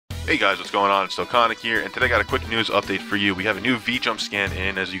Hey guys, what's going on? It's Dokkan here, and today I got a quick news update for you. We have a new VJUMP scan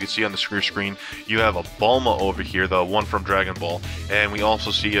in, as you can see on the screen. You have a Bulma over here, the one from Dragon Ball, and we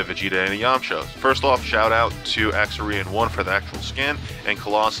also see a Vegeta and a Yamcha. First off, shout out to Axarian1 for the actual scan, and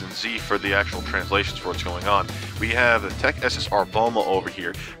Colossus and Z for the actual translations for what's going on. We have the Tech SSR Bulma over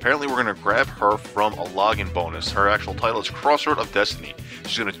here. Apparently we're going to grab her from a login bonus. Her actual title is Crossroad of Destiny.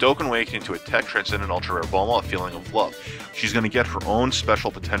 She's going to Dokkan Awaken into a Tech Transcendent Ultra Rare Bulma, a Feeling of Love. She's going to get her own special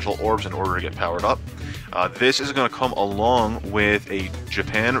potential orbs in order to get powered up. This is going to come along with a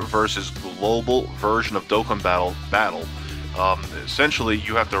Japan versus global version of Dokkan Battle. Essentially,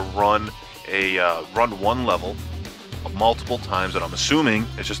 you have to run one level multiple times, and I'm assuming,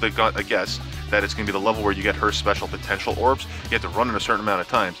 it's just a guess, that it's going to be the level where you get her special potential orbs. You have to run it a certain amount of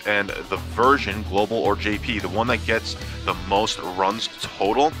times, and the version, global or JP, the one that gets the most runs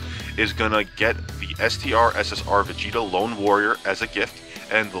total, is going to get the STR SSR Vegeta Lone Warrior as a gift,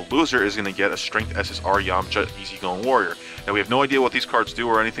 and the loser is going to get a Strength SSR Yamcha Easygoing Warrior. Now, we have no idea what these cards do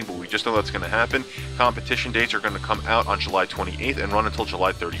or anything, but we just know that's going to happen. Competition dates are going to come out on July 28th and run until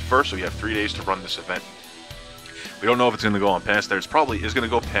July 31st, so you have 3 days to run this event. We don't know if it's going to go on past there. It probably is going to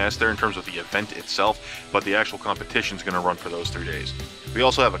go past there in terms of the event itself, but the actual competition is going to run for those 3 days. We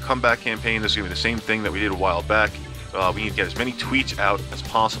also have a comeback campaign. This is going to be the same thing that we did a while back. We need to get as many tweets out as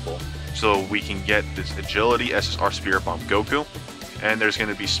possible so we can get this Agility SSR Spirit Bomb Goku, and there's going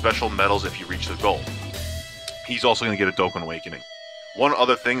to be special medals if you reach the goal. He's also going to get a Dokkan Awakening. One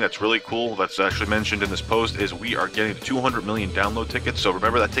other thing that's really cool that's actually mentioned in this post is we are getting the 200 million download tickets. So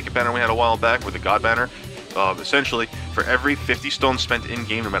remember that ticket banner we had a while back with the God banner? Essentially, for every 50 stones spent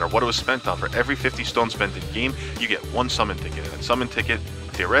in-game, no matter what it was spent on, for every 50 stones spent in-game, you get one summon ticket. And that summon ticket,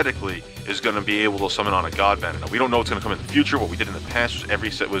 theoretically, is going to be able to summon on a God banner. Now, we don't know what's going to come in the future. What we did in the past was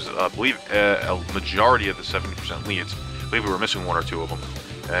every set was, I believe, a majority of the 70% leads. I believe we were missing one or two of them.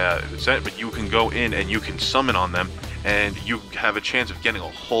 But you can go in and you can summon on them, and you have a chance of getting a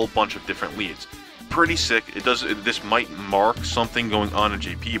whole bunch of different leads. Pretty sick. This might mark something going on in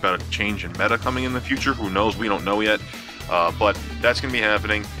JP about a change in meta coming in the future. Who knows? We don't know yet. But that's going to be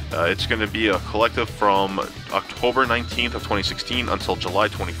happening. It's going to be a collective from October 19th of 2016 until July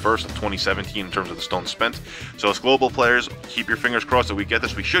 21st of 2017 in terms of the stones spent. So as global players, keep your fingers crossed that we get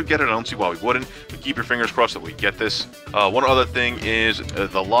this. We should get it. I don't see why we wouldn't, but keep your fingers crossed that we get this. One other thing is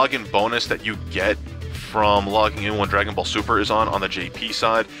the login bonus that you get from logging in when Dragon Ball Super is on the JP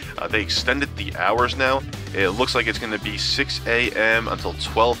side. They extended the hours now. It looks like it's going to be 6 a.m. until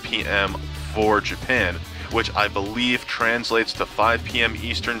 12 p.m. for Japan, which I believe translates to 5 p.m.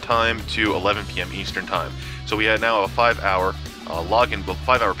 Eastern Time to 11 p.m. Eastern Time. So we now have a 5-hour login,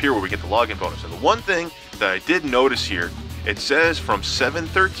 5-hour period where we get the login bonus. And the one thing that I did notice here, it says from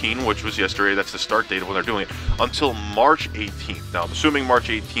 7/13, which was yesterday, that's the start date of when they're doing it, until March 18th. Now, I'm assuming March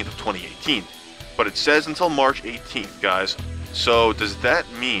 18th of 2018. But it says until March 18th, guys. So does that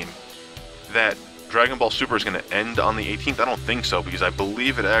mean that Dragon Ball Super is going to end on the 18th? I don't think so, because I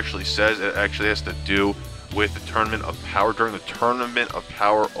believe it actually says it actually has to do with the Tournament of Power, during the Tournament of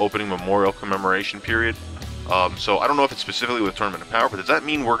Power opening memorial commemoration period. So I don't know if it's specifically with Tournament of Power, but does that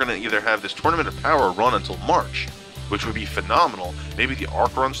mean we're going to either have this Tournament of Power run until March, which would be phenomenal? Maybe the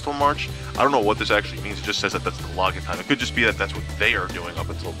arc runs till March? I don't know what this actually means. It just says that that's the login time. It could just be that that's what they are doing up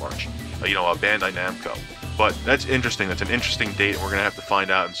until March. Bandai Namco. But that's interesting. That's an interesting date, and we're going to have to find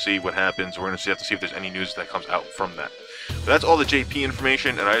out and see what happens. We're going to have to see if there's any news that comes out from that. But that's all the JP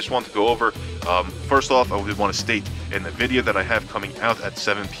information, and I just want to go over, first off, I would want to state in the video that I have coming out at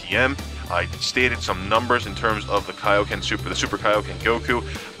 7 p.m., I stated some numbers in terms of the Super Kaioken Goku.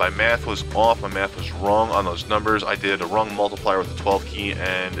 My math was off, my math was wrong on those numbers. I did a wrong multiplier with the 12 key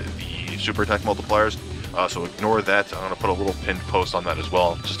and the Super Attack multipliers, so ignore that. I'm going to put a little pinned post on that as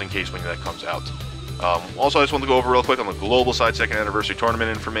well, just in case when that comes out. Also, I just want to go over real quick on the global side 2nd anniversary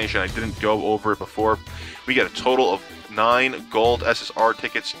tournament information. I didn't go over it before. We get a total of 9 gold SSR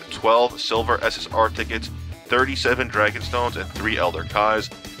tickets, 12 silver SSR tickets, 37 Dragon Stones, and 3 Elder Kais.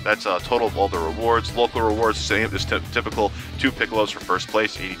 That's a total of all the rewards. Local rewards, same as typical. 2 Piccolos for first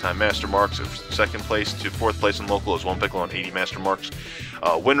place, 80-time Master Marks. Second place to 4th place in local is 1 Piccolo and 80 Master Marks.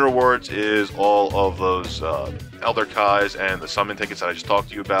 Win rewards is all of those Elder Kais and the summon tickets that I just talked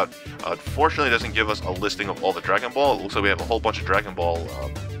to you about. Unfortunately, it doesn't give us a listing of all the Dragon Ball. It looks like we have a whole bunch of Dragon Ball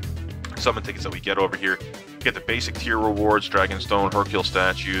summon tickets that we get over here. Get the basic tier rewards, Dragon Stone, Hercule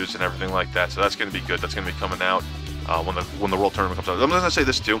statues, and everything like that. So that's going to be good. That's going to be coming out when the World Tournament comes out. I'm going to say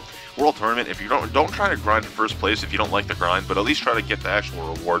this too. World Tournament, if you don't try to grind for first place if you don't like the grind, but at least try to get the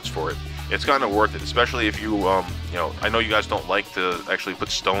actual rewards for it. It's kind of worth it, especially if you, I know you guys don't like to actually put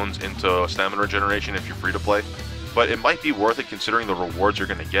stones into stamina regeneration if you're free to play. but it might be worth it considering the rewards you're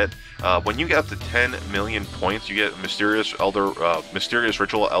going to get. When you get up to 10 million points, you get Mysterious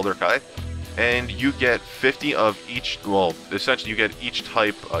Ritual Elder Kai, and you get 50 of each, well, essentially you get each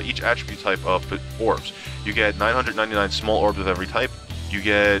type, each attribute type of orbs. You get 999 small orbs of every type, you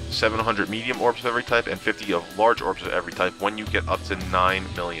get 700 medium orbs of every type, and 50 of large orbs of every type when you get up to 9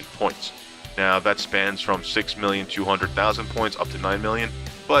 million points. Now, that spans from 6,200,000 points up to 9 million,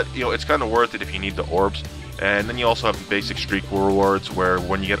 but, you know, it's kind of worth it if you need the orbs. And then you also have the basic streak rewards, where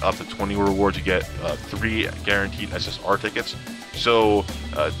when you get up to 20 rewards, you get 3 guaranteed SSR tickets. So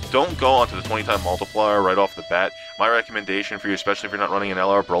don't go onto the 20-time multiplier right off the bat. My recommendation for you, especially if you're not running an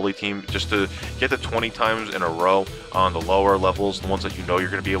LR Broly team, just to get the 20 times in a row on the lower levels, the ones that you know you're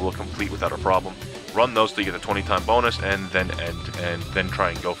going to be able to complete without a problem. Run those to get the 20-time bonus, and then try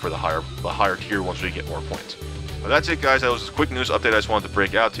and go for the higher tier ones so you get more points. Well, that's it, guys. That was a quick news update I just wanted to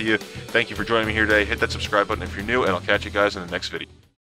break out to you. Thank you for joining me here today. Hit that subscribe button if you're new, and I'll catch you guys in the next video.